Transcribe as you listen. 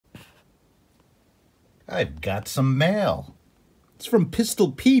I've got some mail. It's from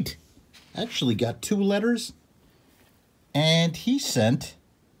Pistol Pete. Actually got 2 letters. And he sent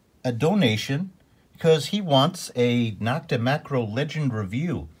a donation because he wants a Nocta Macro Legend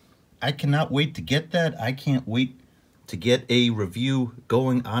review. I cannot wait to get that. I can't wait to get a review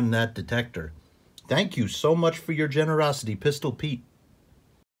going on that detector. Thank you so much for your generosity, Pistol Pete.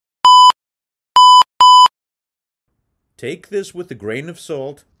 Take this with a grain of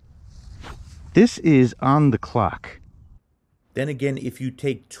salt. This is on the clock. Then again, if you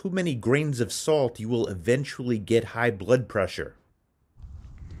take too many grains of salt, you will eventually get high blood pressure.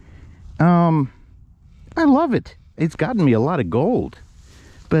 I love it. It's gotten me a lot of gold.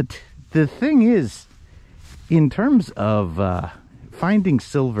 But the thing is, in terms of finding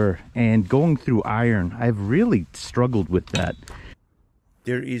silver and going through iron, I've really struggled with that.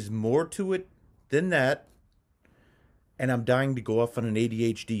 There is more to it than that. And I'm dying to go off on an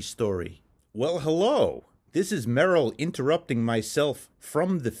ADHD story. Well, hello. This is Merrill interrupting myself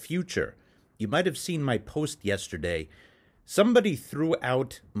from the future. You might have seen my post yesterday. Somebody threw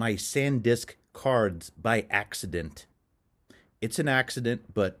out my SanDisk cards by accident. It's an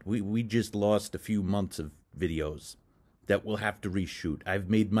accident, but we just lost a few months of videos that we'll have to reshoot. I've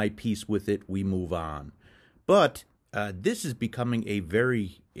made my peace with it. We move on. But this is becoming a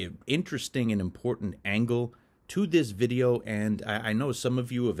very interesting and important angle to this video, and I know some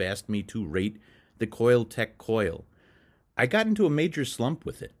of you have asked me to rate the Coiltek coil. I got into a major slump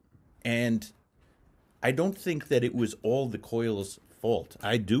with it, and I don't think that it was all the coil's fault.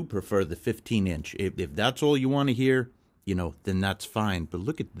 I do prefer the 15-inch. If that's all you want to hear, you know, then that's fine. But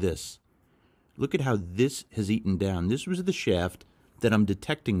look at this. Look at how this has eaten down. This was the shaft that I'm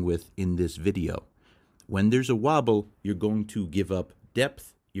detecting with in this video. When there's a wobble, you're going to give up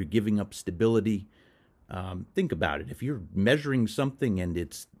depth. You're giving up stability. Think about it. If you're measuring something and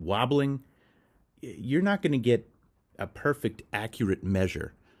it's wobbling, you're not going to get a perfect, accurate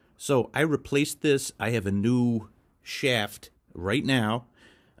measure. So I replaced this. I have a new shaft right now,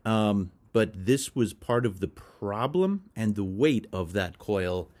 but this was part of the problem, and the weight of that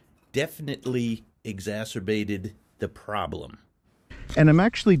coil definitely exacerbated the problem. And I'm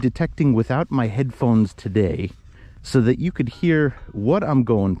actually detecting without my headphones today so that you could hear what I'm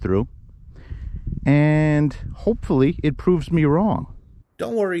going through. And hopefully it proves me wrong.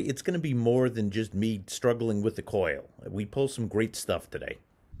 Don't worry, it's going to be more than just me struggling with the coil. We pull some great stuff today.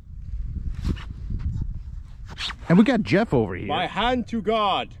 And we got Jeff over here. My hand to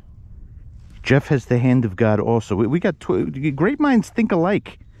God. Jeff has the hand of God also. We got great minds think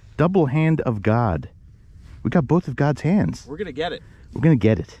alike. Double hand of God. We got both of God's hands. We're going to get it. We're going to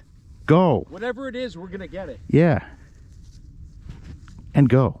get it. Go. Whatever it is, we're going to get it. Yeah. And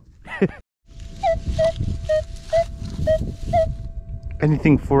go.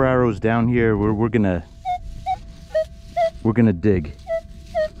 Anything 4 arrows down here, we're gonna dig.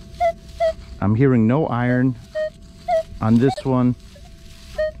 I'm hearing no iron on this one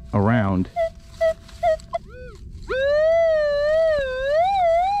around.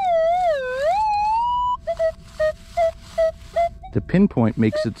 The pinpoint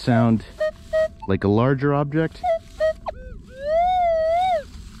makes it sound like a larger object.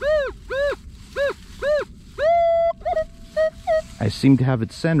 I seem to have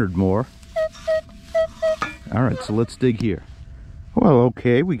it centered more. All right, so let's dig here. Well,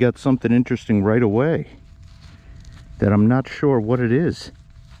 okay, we got something interesting right away that I'm not sure what it is.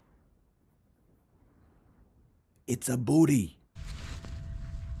 It's a booty.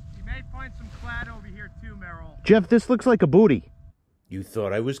 You may find some clad over here too, Merrill. Jeff, this looks like a booty. You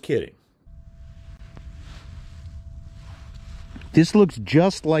thought I was kidding. This looks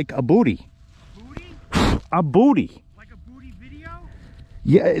just like a booty. Booty? A booty.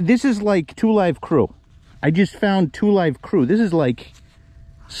 Yeah, this is like 2 Live Crew. I just found 2 Live Crew. This is like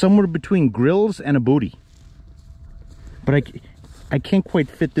somewhere between grills and a booty. But I can't quite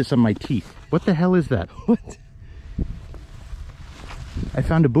fit this on my teeth. What the hell is that? What? I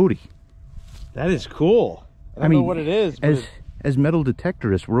found a booty. That is cool. I don't know what it is. But as metal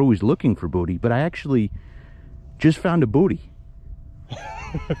detectorists, we're always looking for booty, but I actually just found a booty.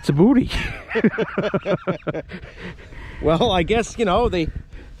 It's a booty. Well, I guess, you know,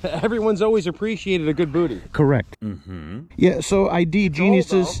 everyone's always appreciated a good booty. Correct. Mm-hmm. Yeah, so ID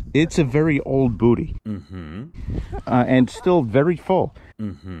Geniuses, it's a very old booty. Mm-hmm. And still very full.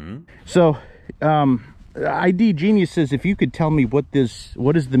 Mm-hmm. So, ID Geniuses, if you could tell me what is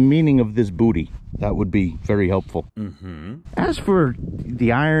the meaning of this booty, that would be very helpful. Mm-hmm. As for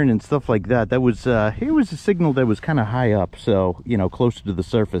the iron and stuff like that, that was, it was a signal that was kind of high up, so, you know, closer to the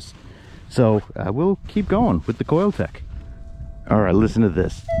surface. So, we'll keep going with the Coiltek. All right, listen to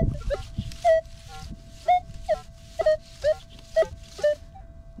this.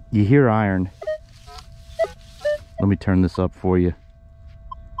 You hear iron. Let me turn this up for you.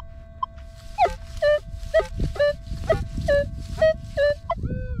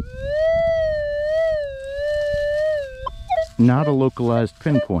 Not a localized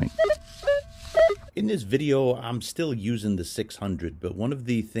pinpoint. In this video, I'm still using the 600, but one of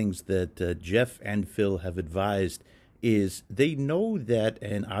the things that Jeff and Phil have advised is they know that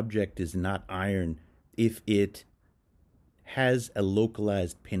an object is not iron if it has a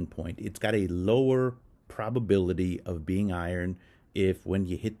localized pinpoint. It's got a lower probability of being iron if when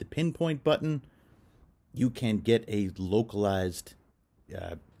you hit the pinpoint button, you can get a localized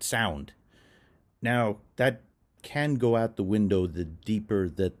sound. Now, that can go out the window the deeper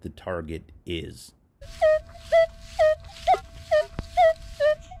that the target is.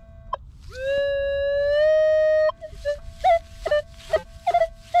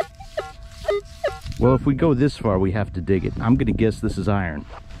 Well, if we go this far, we have to dig it. I'm going to guess this is iron.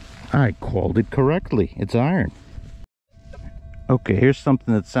 I called it correctly. It's iron. Okay, here's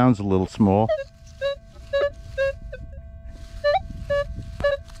something that sounds a little small.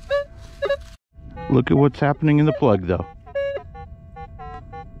 Look at what's happening in the plug, though.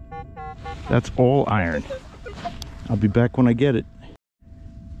 That's all iron. I'll be back when I get it.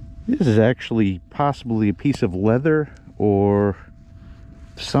 This is actually possibly a piece of leather or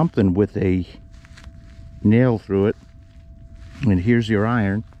something with a nail through it. And here's your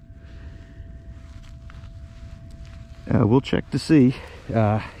iron. We'll check to see,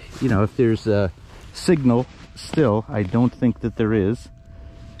 you know, if there's a signal still. I don't think that there is.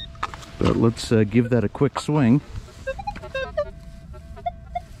 But let's give that a quick swing.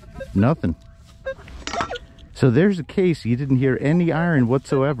 Nothing. So there's a case. You didn't hear any iron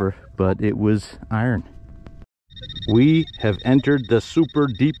whatsoever, but it was iron. We have entered the super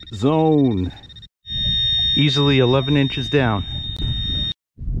deep zone. Easily 11 inches down.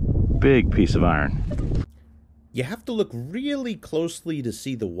 Big piece of iron. You have to look really closely to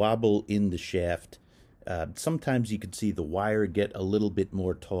see the wobble in the shaft. Sometimes you can see the wire get a little bit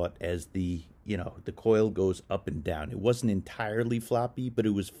more taut as the coil goes up and down. It wasn't entirely floppy, but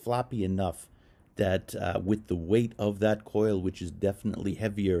it was floppy enough that with the weight of that coil, which is definitely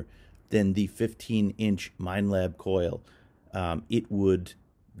heavier than the 15-inch Minelab coil, it would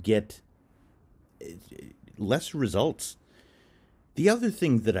get less results. The other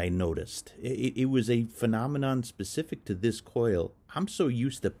thing that I noticed, it was a phenomenon specific to this coil. I'm so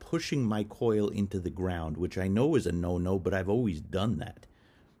used to pushing my coil into the ground, which I know is a no-no, but I've always done that.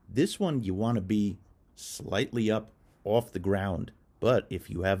 This one, you want to be slightly up off the ground. But if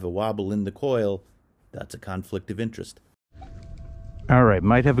you have a wobble in the coil, that's a conflict of interest. All right,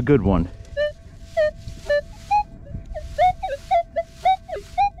 might have a good one.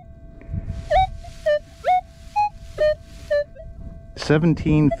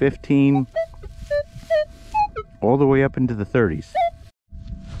 $17, $15, all the way up into the 30s.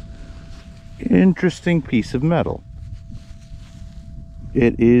 Interesting piece of metal.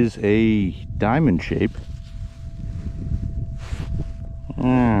 It is a diamond shape.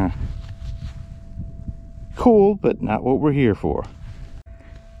 Cool, but not what we're here for.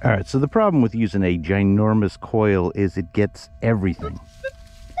 All right, so the problem with using a ginormous coil is it gets everything.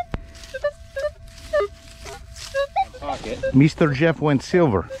 Mr. Jeff went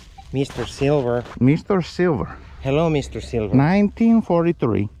silver. Mr. Silver. Mr. Silver. Hello, Mr. Silver.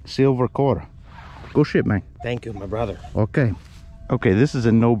 1943 silver quarter. Go shit, man. Thank you, my brother. Okay. Okay, this is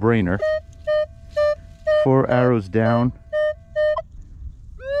a no-brainer. 4 arrows down.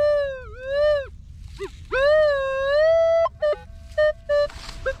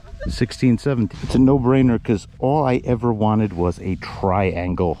 $16, $17. It's a no-brainer because all I ever wanted was a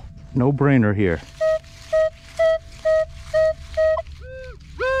triangle. No-brainer here.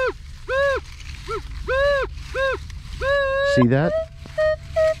 See that?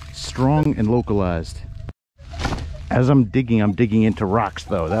 Strong and localized. As I'm digging into rocks,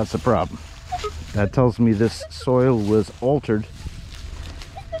 though. That's the problem. That tells me this soil was altered.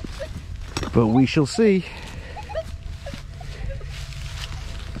 But we shall see.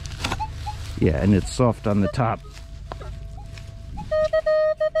 Yeah, and it's soft on the top.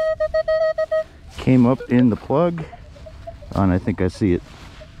 Came up in the plug. And I think I see it.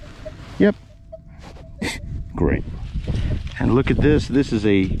 Yep. Great. And look at this. This is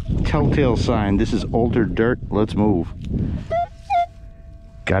a telltale sign. This is altered dirt. Let's move.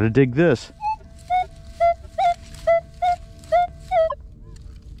 Gotta dig this.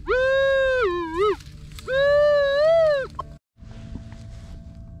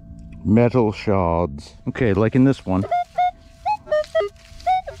 Metal shards. Okay, like in this one.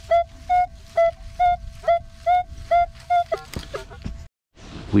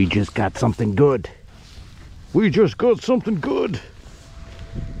 We just got something good. We just got something good.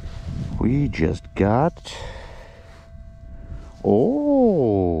 We just got...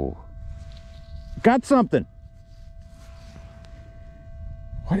 Oh! Got something!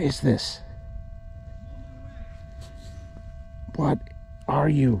 What is this? What are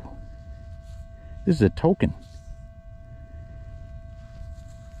you? This is a token.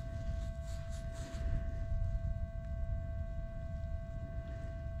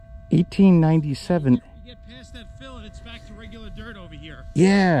 $18.97. You get past that fill and it's back to regular dirt over here.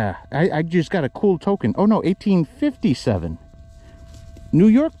 Yeah, I just got a cool token. Oh no, 1857. New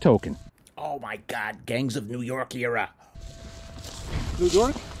York token. Oh my God, Gangs of New York era. New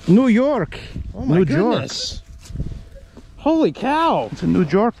York? New York. Oh my goodness. Holy cow. It's a New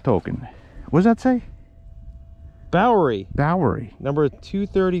York token. What does that say? Bowery. Bowery. Number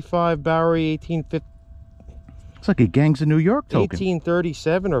 235 Bowery 1850. It's like a Gangs of New York token.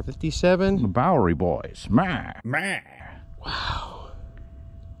 1837 or 57. The Bowery boys. Meh. Wow.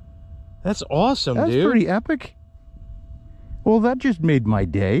 That's awesome, That's dude. pretty epic. Well, that just made my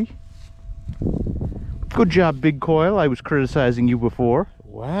day. Good job, Big Coil. I was criticizing you before.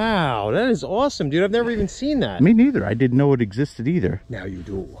 Wow, that is awesome, dude. I've never even seen that. Me neither. I didn't know it existed either. Now you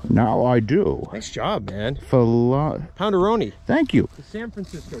do. Now I do. Nice job, man. Pounderoni. Thank you. The San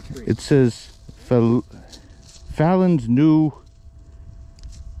Francisco tree. It says Vallon's new...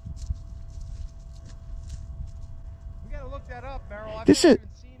 We gotta look that up, Barrel. I've This never is...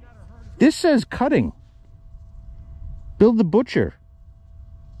 even seen that or heard of This says cutting. Bill the Butcher.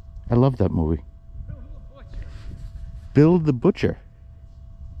 I love that movie. Bill the Butcher.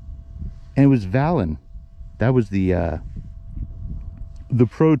 And it was Vallon. That was the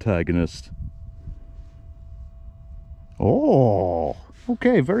protagonist. Oh,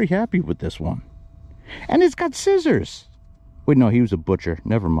 okay. Very happy with this one. And it's got scissors. Wait, no, he was a butcher.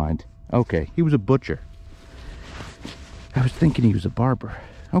 Never mind. Okay, he was a butcher. I was thinking he was a barber.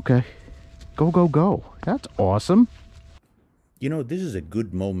 Okay. Go, go, go. That's awesome. You know, this is a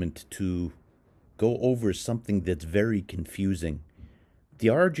good moment to go over something that's very confusing. The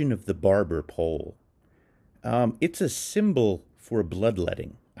origin of the Barber pole. It's a symbol for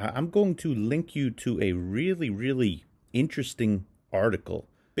bloodletting. I'm going to link you to a really, really interesting article.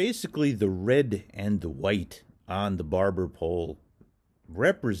 Basically, the red and the white on the Barber pole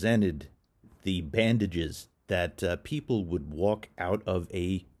represented the bandages that people would walk out of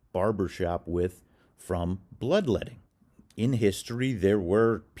a barber shop with from bloodletting. In history, there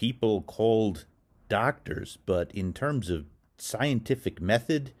were people called doctors, but in terms of scientific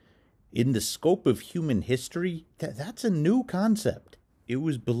method, in the scope of human history, that's a new concept. It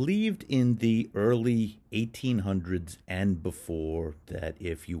was believed in the early 1800s and before that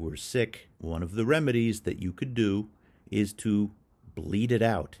if you were sick, one of the remedies that you could do is to bleed it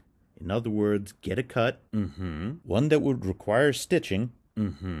out. In other words, get a cut, one that would require stitching,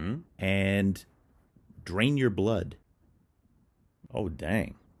 and drain your blood. Oh,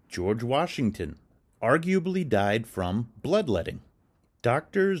 dang. George Washington arguably died from bloodletting.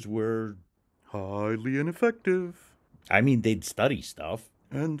 Doctors were highly ineffective. I mean, they'd study stuff.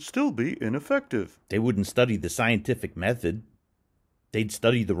 And still be ineffective. They wouldn't study the scientific method. They'd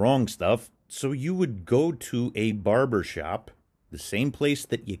study the wrong stuff. So you would go to a barber shop, the same place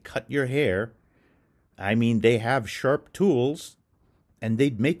that you cut your hair. I mean, they have sharp tools, and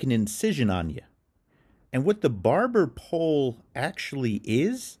they'd make an incision on you. And what the barber pole actually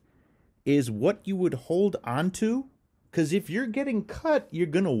is what you would hold onto. Because if you're getting cut, you're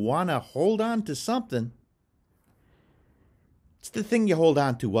going to want to hold on to something. It's the thing you hold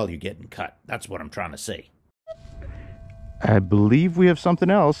on to while you're getting cut. That's what I'm trying to say. I believe we have something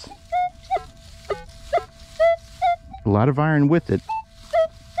else. A lot of iron with it.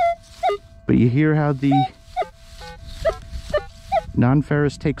 But you hear how the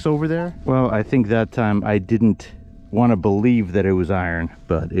non-ferrous takes over there? Well, I think that time I didn't want to believe that it was iron,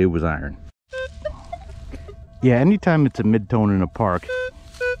 but it was iron. Yeah, anytime it's a mid-tone in a park,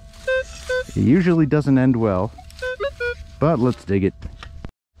 it usually doesn't end well. But let's dig it.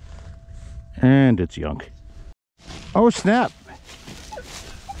 And it's Yunk. Oh, snap.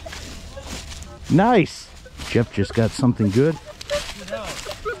 Nice. Jeff just got something good.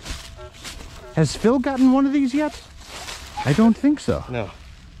 Has Phil gotten one of these yet? I don't think so. No.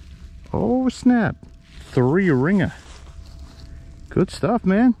 Oh, snap. 3-ringer. Good stuff,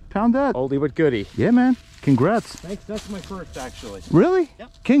 man. Pound that. Oldie but goodie. Yeah, man. Congrats. Thanks. That's my first, actually. Really?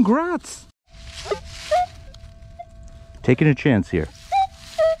 Yep. Congrats. Taking a chance here.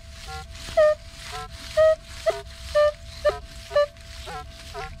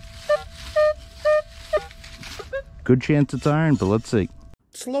 Good chance it's iron, but let's see.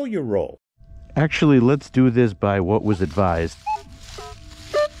 slow your roll. Actually, let's do this by what was advised.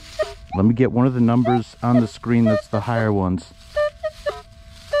 Let me get one of the numbers on the screen that's the higher ones.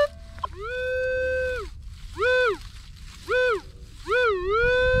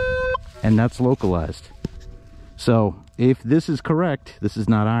 And that's localized. So, if this is correct, this is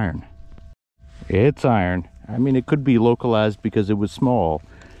not iron. It's iron. I mean, it could be localized because it was small,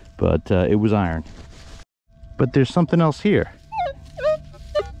 but it was iron. But there's something else here.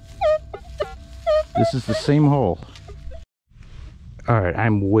 This is the same hole. Alright,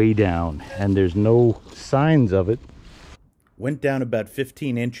 I'm way down, and there's no signs of it. Went down about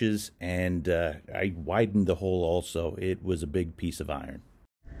 15 inches, and I widened the hole also. It was a big piece of iron.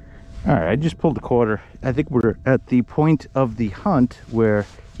 Alright, I just pulled a quarter. I think we're at the point of the hunt where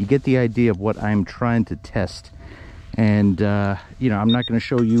you get the idea of what I'm trying to test. And, you know, I'm not going to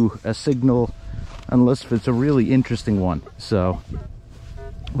show you a signal unless it's a really interesting one. So,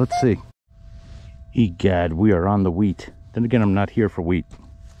 let's see. Egad, we are on the wheat. Then again, I'm not here for wheat.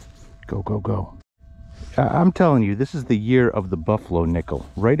 Go, go, go. I'm telling you, this is the year of the buffalo nickel.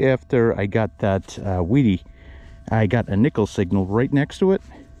 Right after I got that wheatie, I got a nickel signal right next to it.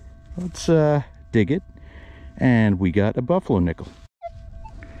 Let's dig it. And we got a buffalo nickel.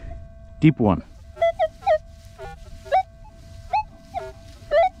 Deep one.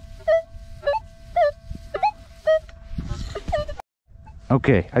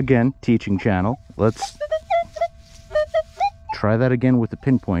 Okay, again, teaching channel. Let's try that again with the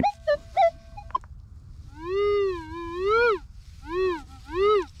pinpoint.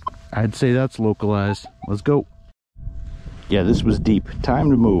 I'd say that's localized. Let's go. Yeah, this was deep. Time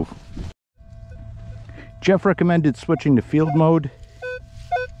to move. Jeff recommended switching to field mode.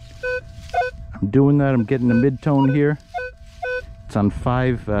 I'm doing that. I'm getting a mid-tone here. It's on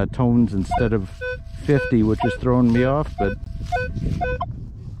 5 tones instead of 50, which is throwing me off, but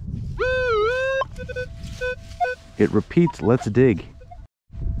it repeats. Let's dig.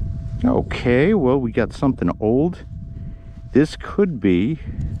 Okay, well, we got something old. This could be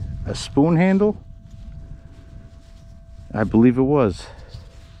a spoon handle. I believe it was,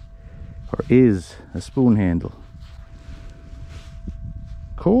 or is, a spoon handle.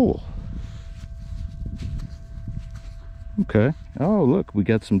 Cool. Okay. Oh, look, we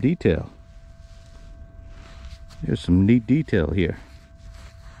got some detail. There's some neat detail here.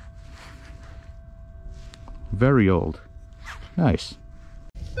 Very old. Nice.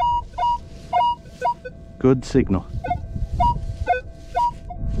 Good signal.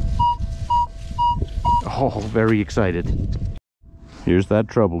 Oh, very excited. Here's that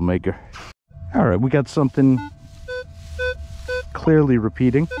troublemaker. All right, we got something clearly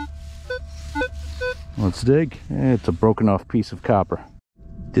repeating. Let's dig. It's a broken off piece of copper.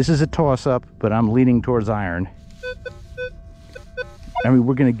 This is a toss-up, but I'm leaning towards iron. I mean,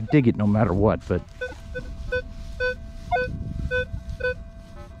 we're gonna dig it no matter what, but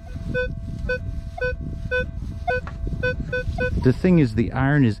the thing is, the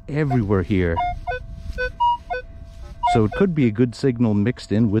iron is everywhere here. So it could be a good signal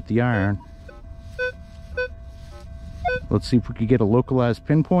mixed in with the iron. Let's see if we could get a localized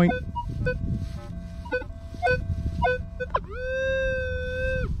pinpoint.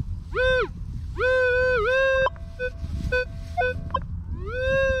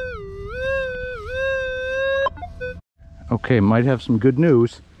 Okay, might have some good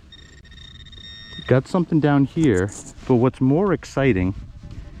news. Got something down here, but what's more exciting,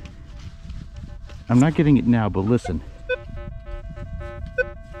 I'm not getting it now, but listen.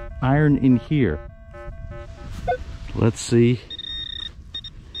 Iron in here. Let's see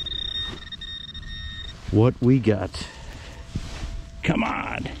what we got. Come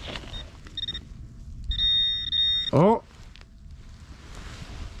on. Oh.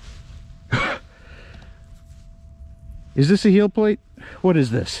 Is this a heel plate? What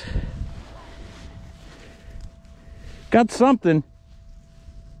is this? Got something.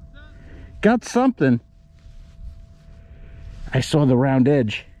 Got something. I saw the round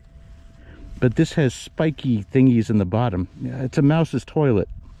edge. But this has spiky thingies in the bottom. Yeah, it's a mouse's toilet.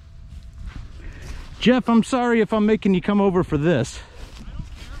 Jeff, I'm sorry if I'm making you come over for this.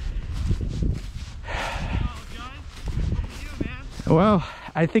 Well,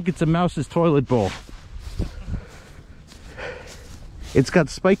 I think it's a mouse's toilet bowl. It's got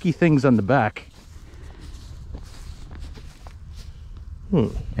spiky things on the back.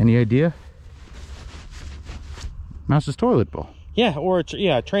 Any idea? Mouse's toilet bowl. Yeah, or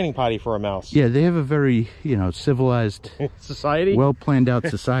a training potty for a mouse. Yeah, they have a very, you know, civilized society. Well planned out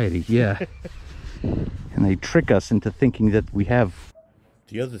society. Yeah. And they trick us into thinking that we have.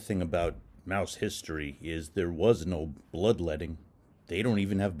 The other thing about mouse history is there was no bloodletting. They don't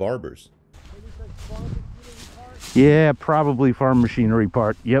even have barbers. Yeah, probably farm machinery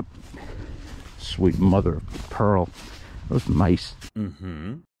part. Yep. Sweet mother of pearl. Those mice.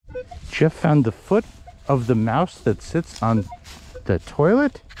 Mm-hmm. Jeff found the foot of the mouse that sits on the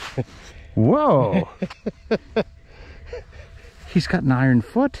toilet? Whoa. He's got an iron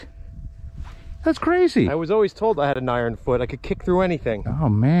foot. That's crazy. I was always told I had an iron foot. I could kick through anything. Oh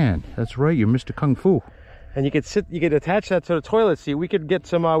man, that's right. You're Mr. Kung Fu. And you could attach that to the toilet seat. We could get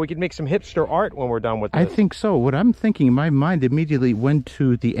some, we could make some hipster art when we're done with this. I think so. What I'm thinking in my mind immediately went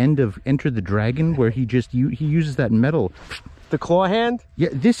to the end of Enter the Dragon, where he uses that metal. The claw hand? Yeah,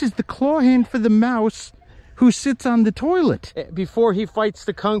 this is the claw hand for the mouse who sits on the toilet. Before he fights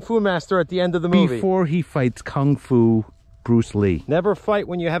the Kung Fu master at the end of the movie. Before he fights Kung Fu Bruce Lee. Never fight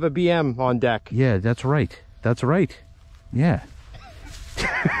when you have a BM on deck. Yeah, that's right. That's right. Yeah.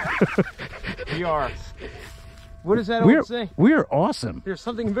 We are. What does that old say? We're awesome. There's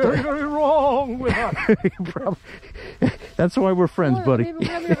something very, very wrong with us. That's why we're friends, buddy. Maybe we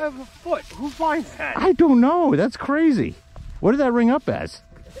have a foot. Who finds that? I don't know. That's crazy. What did that ring up as?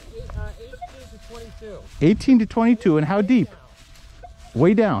 18 to 22. 18 to 22. And how deep?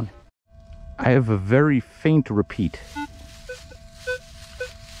 Way down. I have a very faint repeat.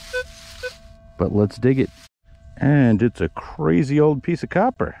 But let's dig it. And it's a crazy old piece of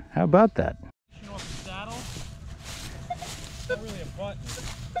copper. How about that? Not really a button.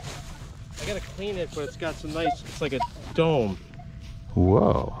 I gotta clean it, but it's got some nice, it's like a dome.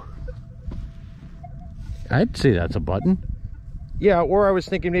 Whoa. I'd say that's a button. Yeah, or I was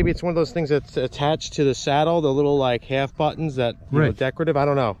thinking maybe it's one of those things that's attached to the saddle, the little like half buttons that, you know, decorative. I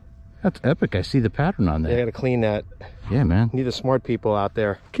don't know. That's epic. I see the pattern on there. Yeah, I gotta clean that. Yeah, man. Need the smart people out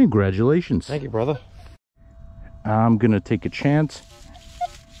there. Congratulations. Thank you, brother. I'm gonna take a chance.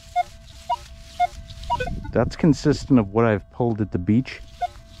 That's consistent of what I've pulled at the beach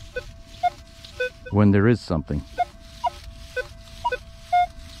when there is something.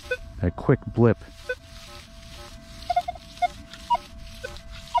 A quick blip.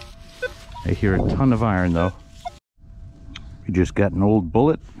 I hear a ton of iron though. We just got an old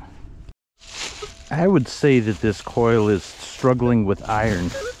bullet. I would say that this coil is struggling with iron.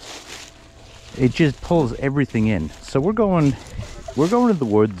 It just pulls everything in. So we're going to the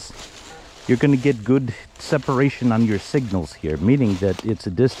woods. You're going to get good separation on your signals here, meaning that it's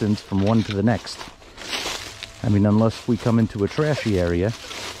a distance from one to the next. I mean, unless we come into a trashy area.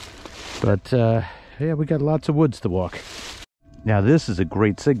 But, yeah, we got lots of woods to walk. Now, this is a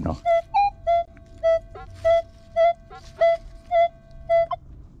great signal.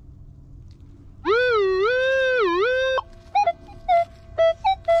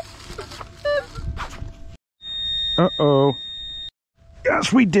 Uh-oh.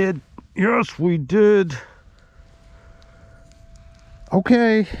 Yes, we did. Yes, we did.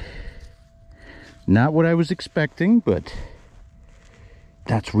 Okay. Not what I was expecting, but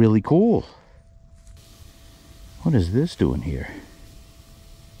that's really cool. What is this doing here?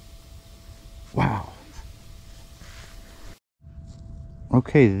 Wow.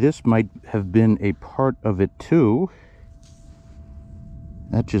 Okay, this might have been a part of it too.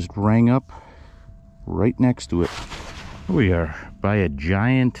 That just rang up right next to it. We are by a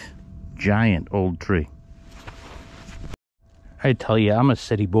giant old tree. I tell you, I'm a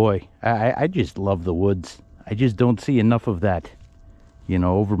city boy. I just love the woods. I just don't see enough of that. You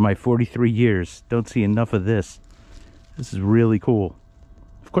know, over my 43 years, don't see enough of this. This is really cool.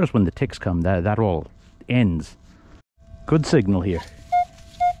 Of course, when the ticks come, that all ends. Good signal here.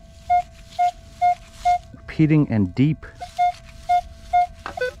 Repeating and deep.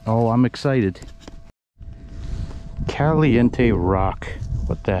 Oh, I'm excited. Caliente rock.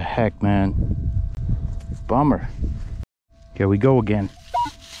 What the heck, man? Bummer. Here we go again.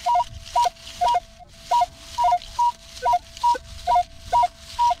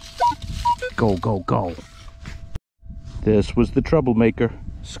 Go, go, go. This was the troublemaker.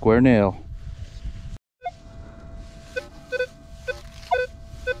 Square nail.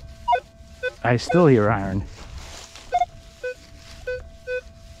 I still hear iron.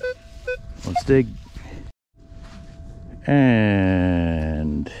 Let's dig.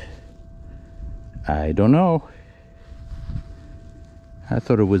 And I don't know. I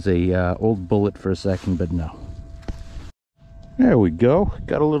thought it was a old bullet for a second, but no. There we go.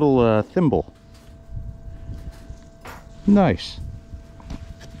 Got a little thimble. Nice.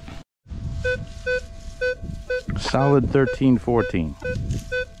 Solid 13-14.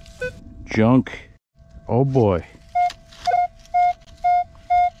 Junk. Oh boy.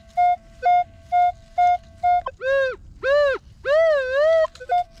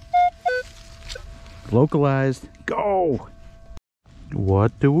 Localized. Go!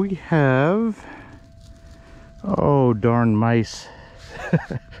 What do we have? Oh, darn mice.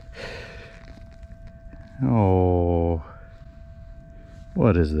 Oh,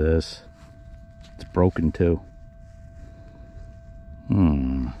 what is this? It's broken too.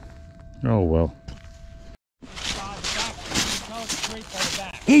 Oh well.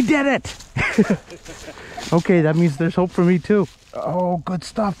 He did it! Okay, that means there's hope for me too. Oh, good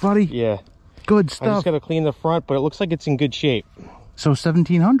stuff, buddy. Yeah. Good I stuff. just gotta clean the front, but it looks like it's in good shape. So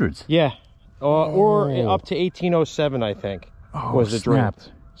 1700s? Yeah. Or up to 1807, I think, was the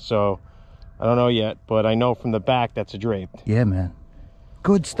draped. So, I don't know yet, but I know from the back that's a draped. Yeah, man.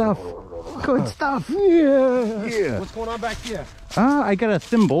 Good stuff. Good stuff. Yeah. What's going on back here? I got a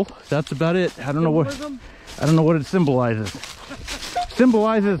thimble. That's about it. I don't know what it symbolizes.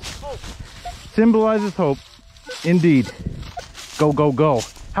 Symbolizes hope. Indeed. Go, go, go.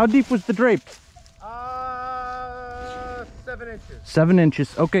 How deep was the drape? 7 inches. 7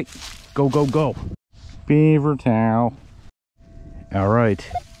 inches. Okay. Go, go, go. Beaver towel. All right.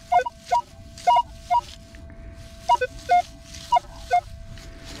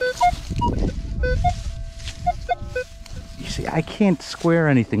 You see, I can't square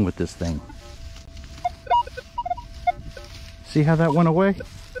anything with this thing. See how that went away?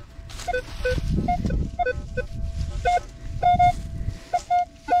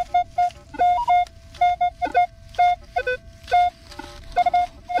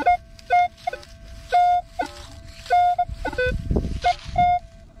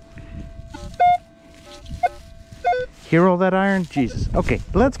 Hear all that iron? Jesus. Okay,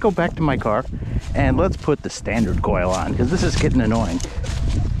 let's go back to my car and let's put the standard coil on because this is getting annoying.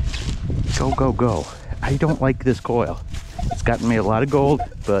 Go, go, go. I don't like this coil. It's gotten me a lot of gold,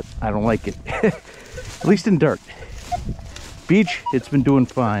 but I don't like it. At least in dirt. Beach, it's been doing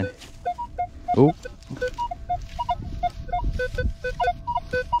fine. Oh.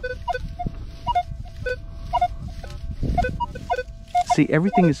 See,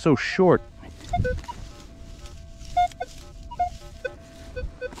 everything is so short.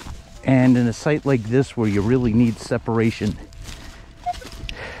 And in a site like this where you really need separation.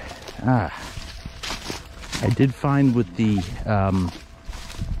 I did find with the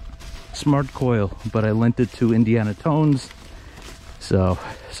smart coil, but I lent it to Indiana Tones. So,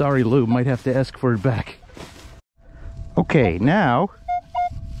 sorry Lou, might have to ask for it back. Okay, now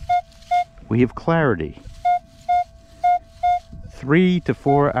we have clarity. 3 to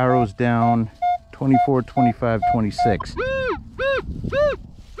 4 arrows down, 24, 25, 26.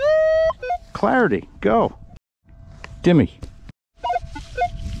 Clarity, go. Dimmy.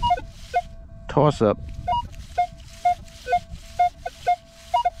 Toss up.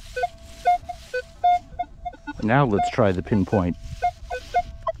 Now let's try the pinpoint.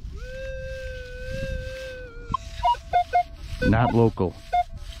 Not local.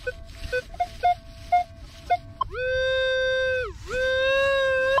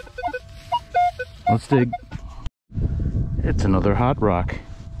 Let's dig. It's another hot rock.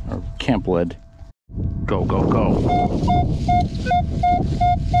 Or camp lead. Go, go, go.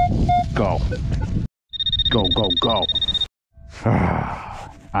 Go. Go, go, go.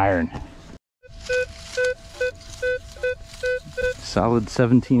 Iron. Solid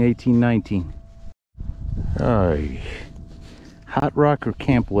 17, 18, 19. Aye. Hot rock or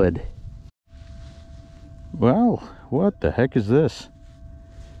camp lead? Well, what the heck is this?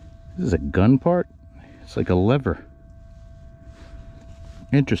 This is a gun part? It's like a lever.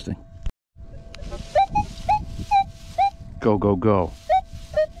 Interesting. Go, go, go.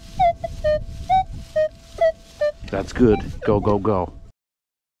 That's good. Go, go, go.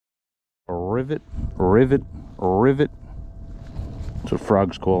 Rivet, rivet, rivet. That's what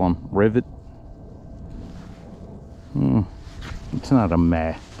frogs call them. Rivet. It's not a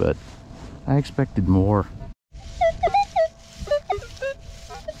meh, but I expected more.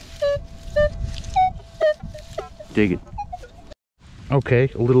 Dig it. Okay,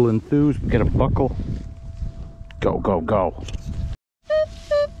 a little enthused. We got a buckle. Go, go, go.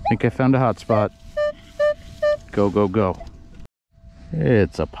 Think I found a hot spot. Go, go, go.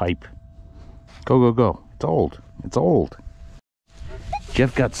 It's a pipe. Go, go, go. It's old. It's old.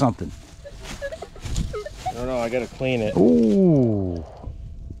 Jeff got something. I don't know, I gotta clean it. Ooh.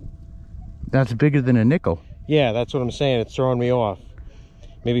 That's bigger than a nickel. Yeah, that's what I'm saying. It's throwing me off.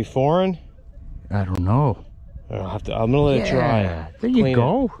 Maybe foreign? I don't know. I'm gonna let it dry. There you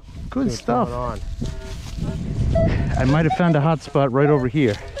go. Good stuff. I might have found a hot spot right over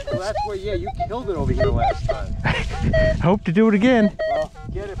here. Well, that's where, yeah, you killed it over here last time. I hope to do it again. Well,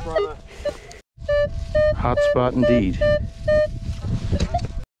 get it, brother. Hot spot indeed.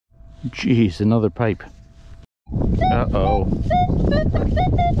 Jeez, another pipe. Uh-oh.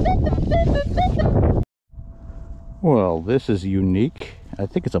 Well, this is unique. I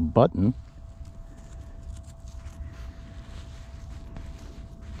think it's a button.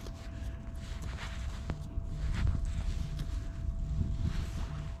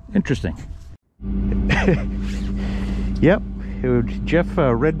 Interesting. Yep, Jeff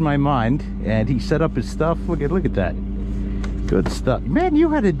read my mind, and he set up his stuff. Look at that. Good stuff. Man, you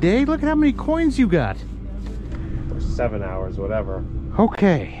had a day. Look at how many coins you got. 7 hours, whatever.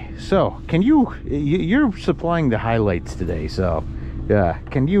 Okay, so can you're supplying the highlights today, so yeah,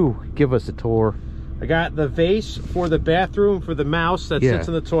 can you give us a tour? I got the vase for the bathroom for the mouse that sits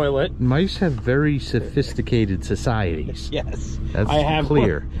in the toilet. Mice have very sophisticated societies. Yes. That's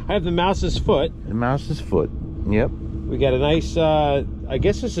clear. I have the mouse's foot. The mouse's foot. Yep. We got a nice, I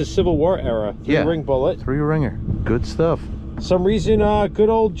guess this is Civil War era. Three-ring bullet. Three-ringer. Good stuff. Some reason, good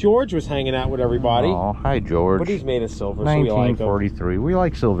old George was hanging out with everybody. Oh, hi, George. But he's made of silver, 1943. We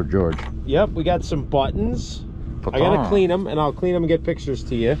like silver, George. Yep, we got some buttons. I gotta clean them, and I'll clean them and get pictures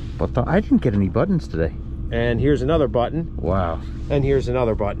to you. But I didn't get any buttons today. And here's another button. Wow. And here's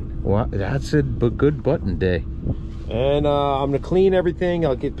another button. Well, that's a good button day. And I'm gonna clean everything.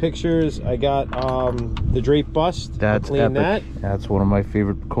 I'll get pictures. I got the drape bust. That's epic. That. That's one of my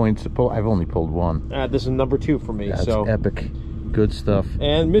favorite coins to pull. I've only pulled one. This is number 2 for me. That's so epic. Good stuff.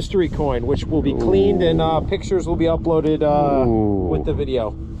 And mystery coin, which will be cleaned, and pictures will be uploaded with the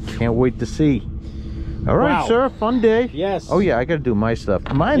video. Can't wait to see. All right, sir. Fun day. Yes. Oh yeah, I got to do my stuff.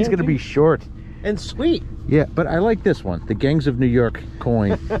 Mine's gonna be short and sweet. Yeah, but I like this one, the Gangs of New York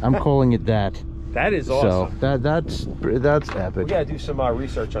coin. I'm calling it that. That is awesome. So that's epic. We gotta do some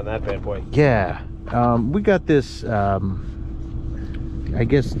research on that bad boy. Yeah. We got this. I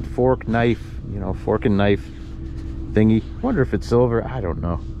guess fork and knife thingy. Wonder if it's silver. I don't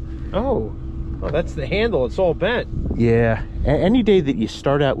know. Oh, that's the handle. It's all bent. Yeah. Any day that you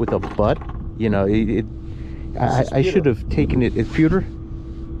start out with a butt, you know, I should have taken it. It's pewter.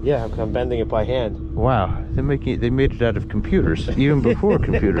 Yeah, I'm bending it by hand. Wow, they made it out of computers, even before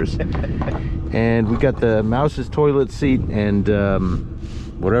computers. And we got the mouse's toilet seat and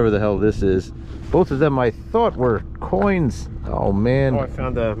whatever the hell this is. Both of them I thought were coins. Oh man! Oh, I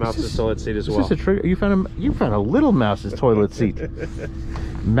found a mouse's toilet seat as well. Is this a trigger? You found a little mouse's toilet seat.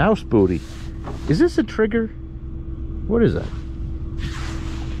 Mouse booty. Is this a trigger? What is that?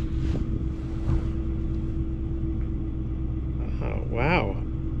 Oh, wow.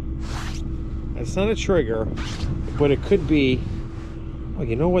 It's not a trigger, but it could be. Oh,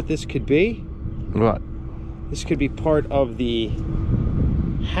 you know what this could be? What? This could be part of the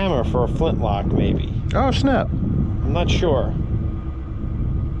hammer for a flintlock, maybe. Oh, snap. I'm not sure.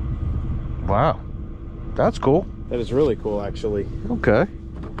 Wow. That's cool. That is really cool, actually. Okay.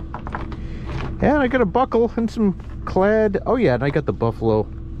 And I got a buckle and some clad. Oh, yeah, and I got the buffalo.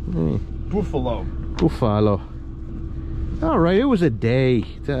 Buffalo. Buffalo. All right, it was a day.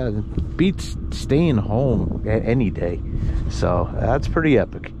 Beats staying home any day. So that's pretty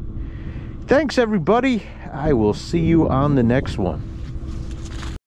epic. Thanks, everybody. I will see you on the next one.